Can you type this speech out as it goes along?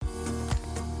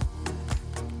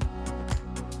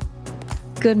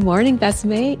Good morning, best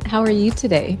mate. How are you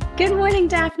today? Good morning,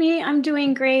 Daphne. I'm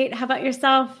doing great. How about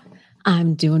yourself?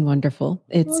 I'm doing wonderful.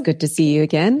 It's good to see you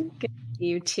again. Good to see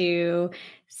you too.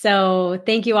 So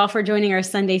thank you all for joining our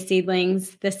Sunday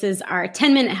Seedlings. This is our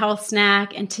 10-minute health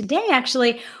snack. And today,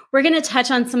 actually, we're going to touch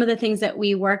on some of the things that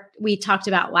we talked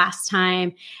about last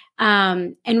time,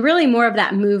 and really more of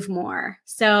that move more.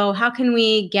 So how can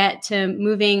we get to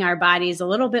moving our bodies a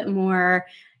little bit more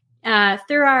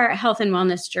through our health and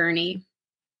wellness journey?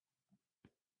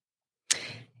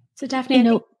 So Daphne, I think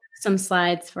you have some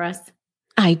slides for us.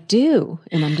 I do.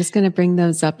 And I'm just going to bring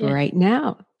those up right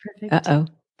now. Perfect. Uh-oh.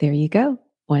 There you go.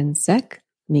 One sec.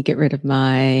 Let me get rid of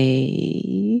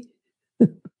my...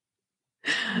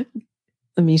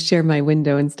 Let me share my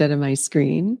window instead of my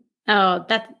screen. Oh,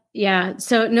 yeah.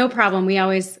 So no problem.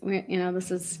 This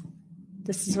is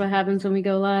what happens when we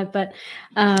go live, but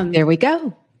there we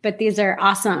go. But these are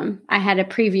awesome. I had a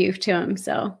preview to them.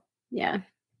 So yeah.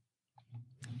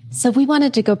 So we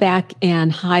wanted to go back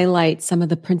and highlight some of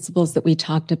the principles that we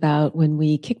talked about when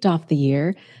we kicked off the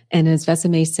year. And as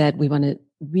Vesame said, we want to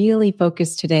really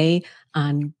focus today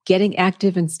on getting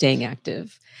active and staying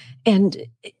active. And,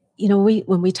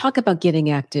 when we talk about getting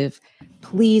active,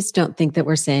 please don't think that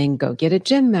we're saying go get a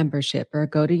gym membership or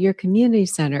go to your community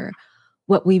center.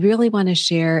 What we really want to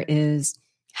share is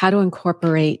how to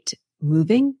incorporate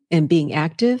moving and being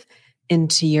active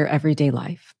into your everyday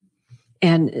life.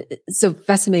 And so,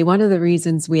 Vesame, one of the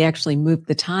reasons we actually moved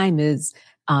the time is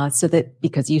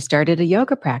because you started a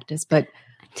yoga practice. But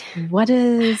what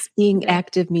does being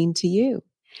active mean to you?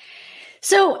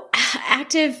 So,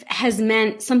 active has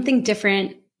meant something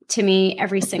different to me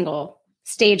every single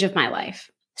stage of my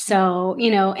life. So,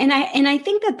 and I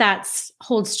think that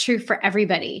holds true for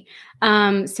everybody.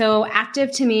 So,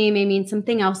 active to me may mean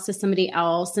something else to somebody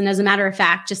else. And as a matter of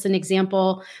fact, just an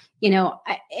example,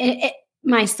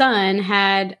 my son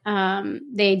had,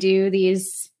 they do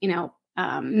these,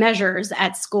 measures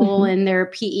at school in their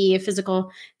PE, a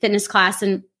physical fitness class.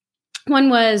 And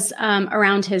one was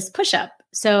around his push-up.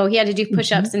 So he had to do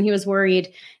push-ups and he was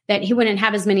worried that he wouldn't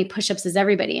have as many push-ups as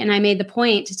everybody. And I made the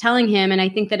point to telling him, and I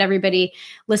think that everybody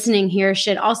listening here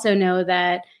should also know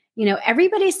that,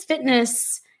 everybody's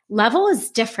fitness level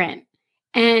is different.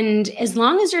 And as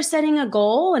long as you're setting a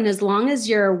goal and as long as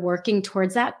you're working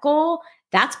towards that goal,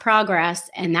 that's progress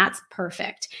and that's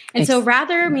perfect. And so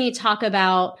rather me talk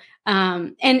about,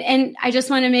 and I just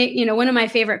want to make, one of my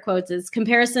favorite quotes is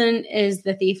comparison is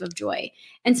the thief of joy.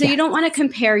 And so you don't want to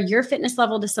compare your fitness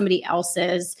level to somebody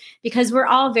else's because we're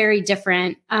all very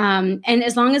different. And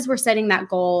as long as we're setting that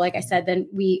goal, like I said, then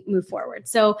we move forward.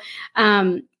 So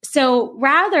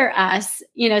rather us,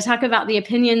 talk about the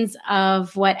opinions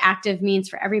of what active means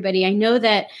for everybody. I know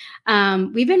that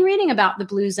we've been reading about the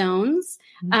blue zones.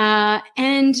 And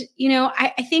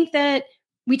I think that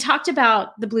we talked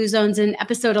about the blue zones in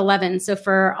episode 11. So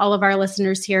for all of our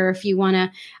listeners here, if you want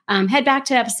to head back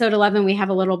to episode 11, we have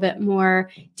a little bit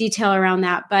more detail around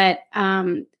that. But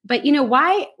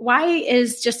why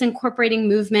is just incorporating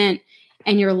movement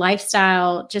and your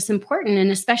lifestyle just important?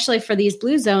 And especially for these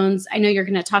blue zones, I know you're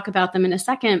going to talk about them in a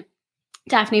second,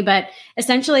 Daphne, but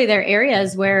essentially they're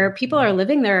areas where people are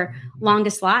living their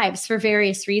longest lives for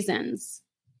various reasons.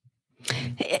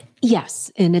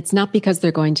 Yes. And it's not because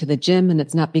they're going to the gym and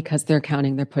it's not because they're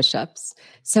counting their push-ups.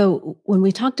 So when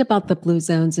we talked about the blue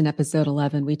zones in episode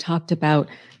 11, we talked about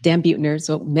Dan Buettner's,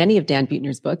 many of Dan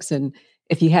Buettner's books. And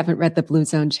if you haven't read the Blue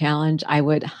Zone Challenge, I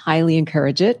would highly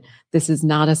encourage it. This is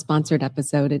not a sponsored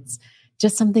episode. It's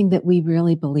just something that we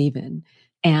really believe in.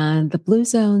 And the blue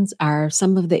zones are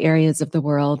some of the areas of the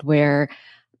world where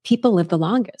people live the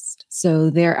longest.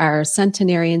 So there are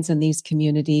centenarians in these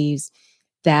communities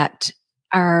that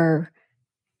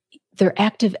they're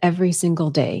active every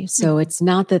single day. So it's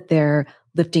not that they're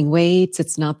lifting weights.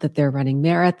 It's not that they're running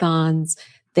marathons.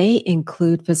 They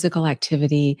include physical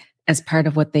activity as part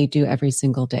of what they do every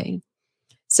single day.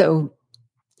 So,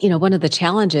 one of the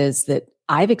challenges that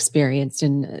I've experienced,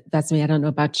 and that's me, I don't know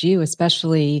about you,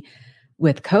 especially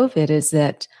with COVID, is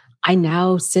that I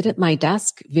now sit at my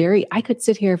desk I could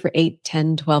sit here for 8,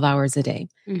 10, 12 hours a day.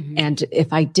 And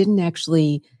if I didn't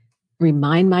actually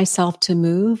remind myself to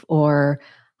move, or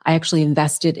I actually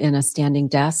invested in a standing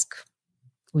desk.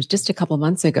 It was just a couple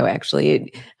months ago,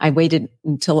 actually. I waited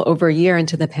until over a year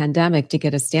into the pandemic to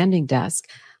get a standing desk.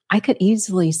 I could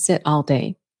easily sit all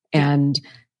day and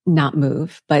not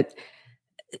move. But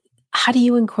how do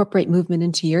you incorporate movement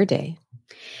into your day?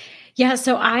 Yeah.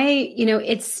 So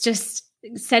it's just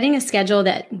setting a schedule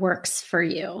that works for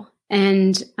you.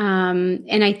 And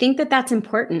I think that that's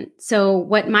important. So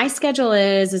what my schedule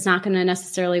is not going to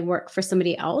necessarily work for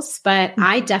somebody else, but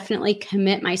I definitely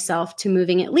commit myself to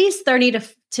moving at least 30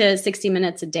 to 60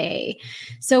 minutes a day.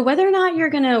 So whether or not you're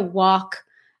going to walk,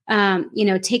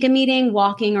 take a meeting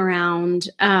walking around,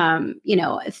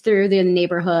 through the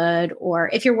neighborhood, or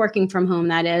if you're working from home,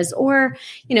 that is, or,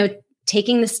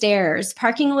 taking the stairs,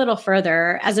 parking a little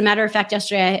further. As a matter of fact,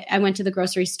 yesterday I went to the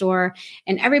grocery store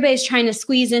and everybody's trying to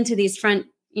squeeze into these front,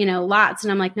 lots.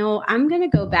 And I'm like, no, I'm going to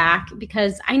go back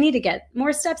because I need to get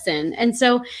more steps in. And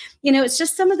so, it's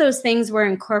just some of those things where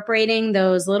incorporating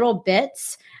those little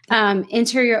bits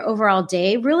into your overall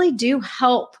day really do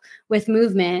help with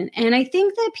movement. And I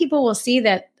think that people will see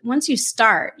that once you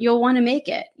start, you'll want to make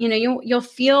it, you'll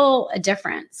feel a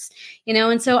difference,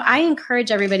 and so I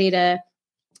encourage everybody to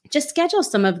just schedule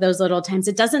some of those little times.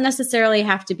 It doesn't necessarily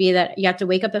have to be that you have to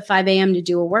wake up at 5 a.m. to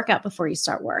do a workout before you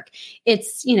start work.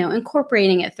 It's,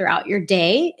 incorporating it throughout your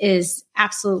day is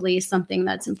absolutely something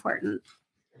that's important.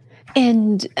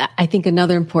 And I think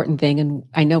another important thing, and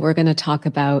I know we're going to talk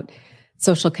about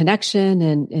social connection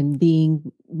and being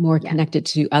more connected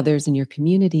to others in your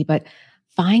community, but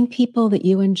find people that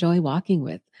you enjoy walking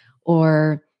with,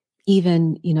 or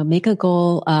even, make a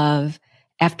goal of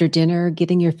after dinner,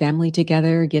 getting your family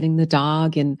together, getting the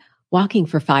dog and walking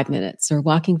for 5 minutes or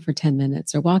walking for 10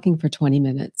 minutes or walking for 20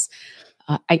 minutes.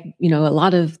 A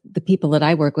lot of the people that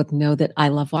I work with know that I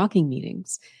love walking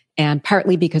meetings, and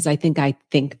partly because I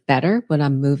think better when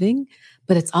I'm moving,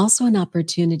 but it's also an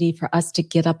opportunity for us to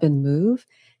get up and move.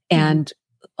 And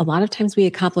a lot of times we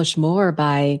accomplish more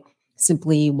by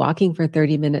simply walking for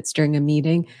 30 minutes during a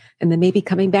meeting and then maybe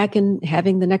coming back and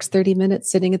having the next 30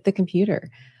 minutes sitting at the computer.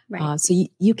 Right. So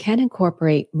you can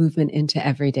incorporate movement into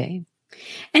every day.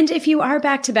 And if you are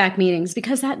back-to-back meetings,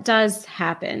 because that does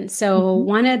happen. So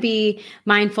want to be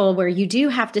mindful where you do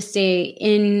have to stay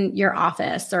in your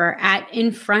office or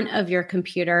in front of your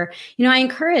computer. I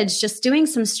encourage just doing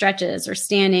some stretches or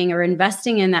standing or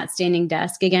investing in that standing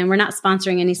desk. Again, we're not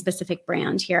sponsoring any specific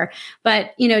brand here,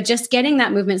 but, just getting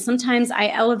that movement. Sometimes I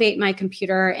elevate my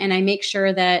computer and I make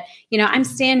sure that, I'm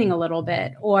standing a little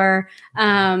bit, or,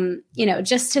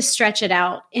 just to stretch it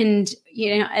out. And,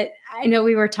 I know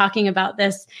we were talking about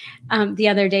this the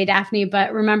other day, Daphne,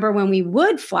 but remember when we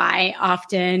would fly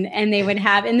often and they would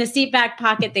have in the seat back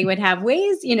pocket, they would have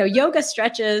ways, yoga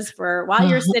stretches for while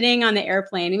you're sitting on the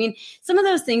airplane. I mean, some of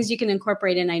those things you can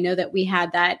incorporate. And I know that we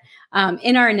had that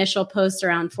in our initial post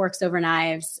around Forks Over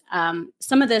Knives.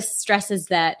 Some of the stretches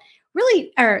that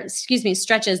really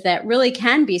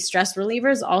can be stress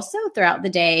relievers also throughout the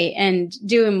day, and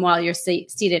do them while you're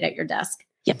seated at your desk.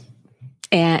 Yep.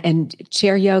 And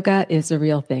chair yoga is a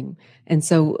real thing. And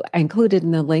so I included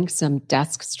in the link some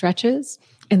desk stretches.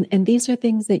 And these are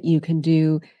things that you can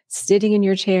do sitting in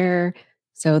your chair,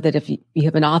 so that if you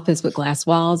have an office with glass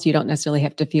walls, you don't necessarily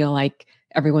have to feel like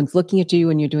everyone's looking at you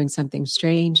when you're doing something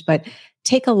strange. But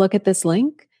take a look at this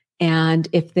link. And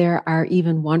if there are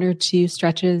even one or two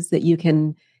stretches that you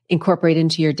can incorporate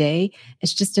into your day,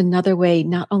 it's just another way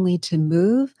not only to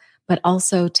move, but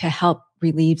also to help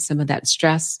relieve some of that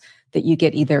stress that you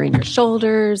get either in your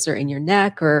shoulders or in your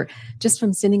neck, or just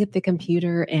from sitting at the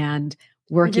computer and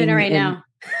working. I'm doing it right now.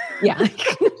 Yeah.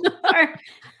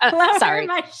 Sorry.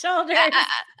 My shoulders.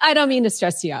 I don't mean to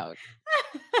stress you out.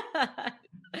 No.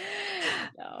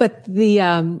 But the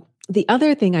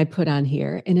other thing I put on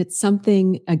here, and it's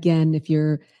something, again, if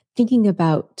you're thinking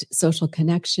about social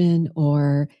connection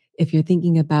or if you're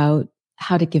thinking about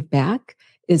how to give back,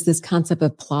 is this concept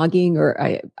of plogging, or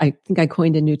I think I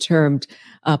coined a new term,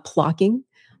 plocking,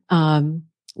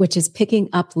 which is picking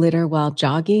up litter while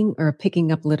jogging or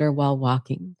picking up litter while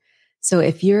walking. So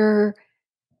if you're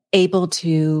able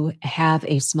to have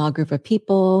a small group of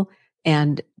people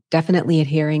and definitely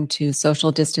adhering to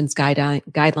social distance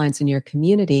guidelines in your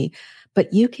community,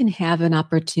 but you can have an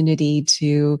opportunity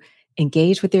to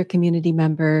engage with your community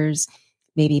members,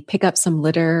 maybe pick up some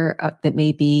litter that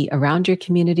may be around your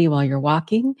community while you're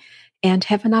walking, and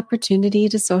have an opportunity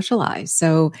to socialize.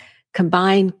 So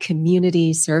combine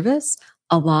community service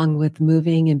along with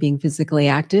moving and being physically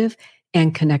active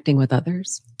and connecting with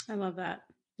others. I love that.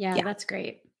 Yeah. That's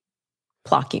great.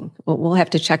 Plocking. We'll have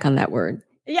to check on that word.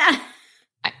 Yeah.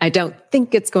 I don't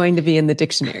think it's going to be in the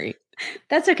dictionary.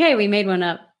 That's okay. We made one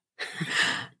up.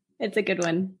 It's a good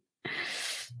one.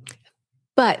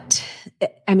 But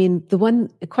I mean, the one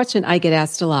question I get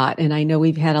asked a lot, and I know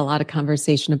we've had a lot of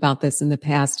conversation about this in the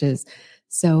past, is,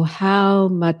 so how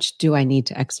much do I need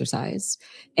to exercise?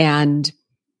 And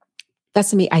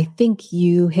that's me. I think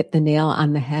you hit the nail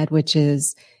on the head, which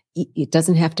is it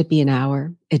doesn't have to be an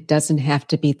hour. It doesn't have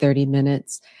to be 30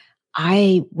 minutes.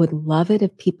 I would love it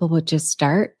if people would just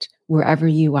start wherever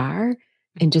you are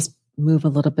and just move a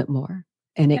little bit more.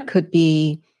 And it could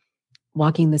be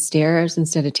walking the stairs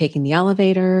instead of taking the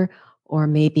elevator, or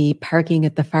maybe parking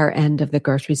at the far end of the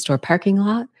grocery store parking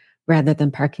lot rather than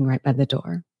parking right by the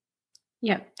door.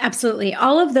 Yeah, absolutely.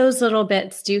 All of those little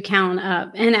bits do count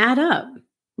up and add up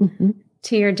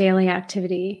to your daily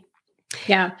activity.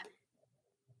 Yeah.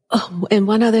 Oh, and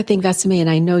one other thing, Vesame, and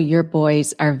I know your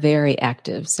boys are very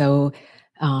active, so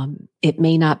it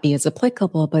may not be as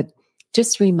applicable, but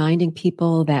just reminding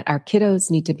people that our kiddos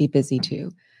need to be busy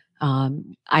too.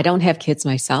 I don't have kids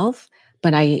myself,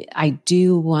 but I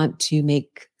do want to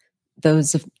make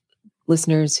those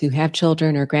listeners who have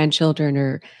children or grandchildren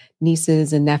or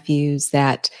nieces and nephews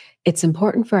that it's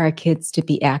important for our kids to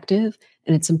be active,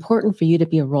 and it's important for you to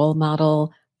be a role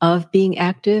model of being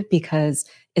active, because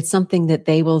it's something that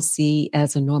they will see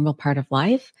as a normal part of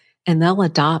life, and they'll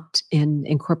adopt and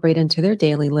incorporate into their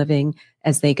daily living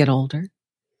as they get older.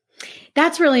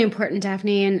 That's really important,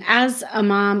 Daphne. And as a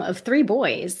mom of 3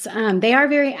 boys, they are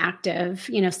very active.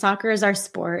 You know, soccer is our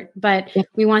sport, but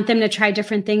we want them to try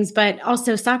different things. But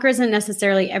also, soccer isn't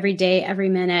necessarily every day, every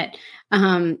minute.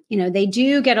 You know, they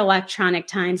do get electronic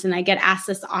times, and I get asked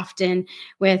this often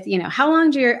with, you know, how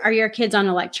long are your kids on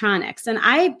electronics? And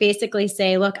I basically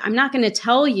say, look, I'm not going to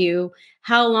tell you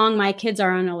how long my kids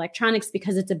are on electronics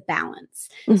because it's a balance.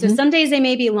 So some days they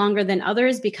may be longer than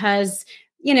others because,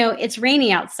 you know, it's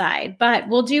rainy outside, but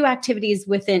we'll do activities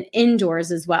within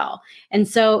indoors as well. And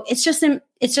so it's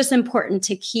just important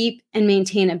to keep and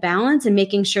maintain a balance and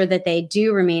making sure that they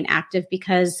do remain active,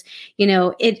 because, you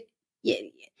know,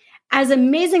 as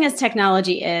amazing as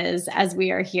technology is, as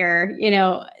we are here, you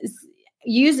know,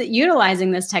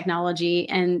 utilizing this technology,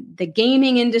 and the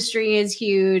gaming industry is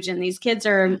huge, and these kids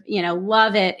are, you know,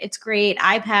 love it. It's great.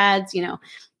 iPads, you know,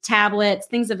 tablets,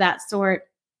 things of that sort.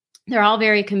 They're all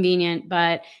very convenient,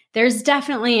 but there's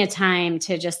definitely a time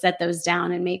to just set those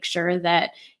down and make sure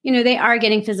that, you know, they are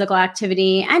getting physical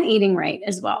activity and eating right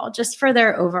as well, just for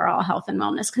their overall health and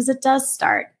wellness, because it does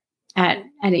start at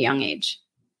a young age.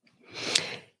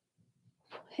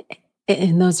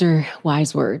 And those are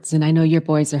wise words. And I know your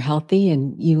boys are healthy,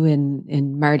 and you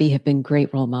and Marty have been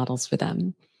great role models for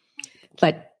them.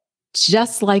 But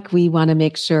just like we want to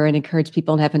make sure and encourage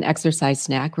people to have an exercise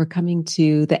snack, we're coming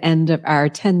to the end of our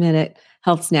 10-minute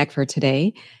health snack for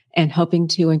today, and hoping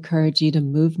to encourage you to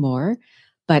move more.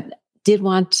 But did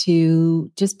want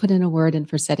to just put in a word in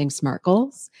for setting SMART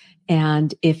goals.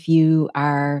 And if you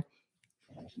are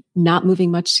not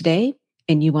moving much today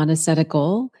and you want to set a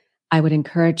goal, I would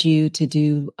encourage you to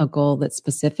do a goal that's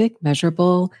specific,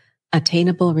 measurable,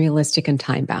 attainable, realistic, and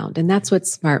time-bound. And that's what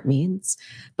SMART means.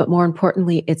 But more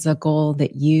importantly, it's a goal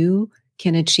that you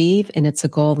can achieve, and it's a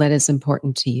goal that is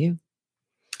important to you.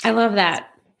 I love that.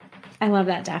 I love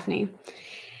that, Daphne.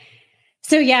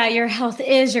 So yeah, your health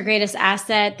is your greatest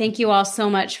asset. Thank you all so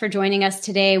much for joining us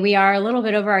today. We are a little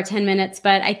bit over our 10 minutes,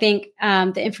 but I think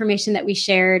the information that we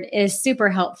shared is super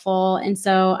helpful. And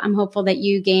so I'm hopeful that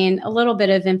you gain a little bit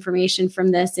of information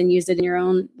from this and use it in your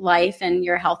own life and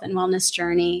your health and wellness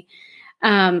journey.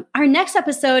 Our next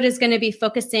episode is going to be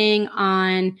focusing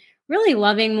on really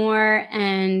loving more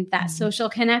and that social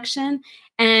connection.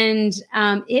 And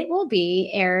it will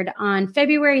be aired on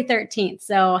February 13th.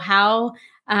 So how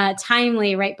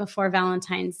timely, right before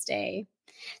Valentine's Day.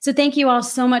 So thank you all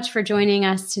so much for joining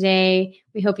us today.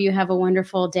 We hope you have a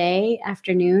wonderful day,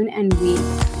 afternoon, and week.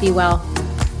 Be well.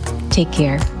 Take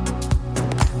care.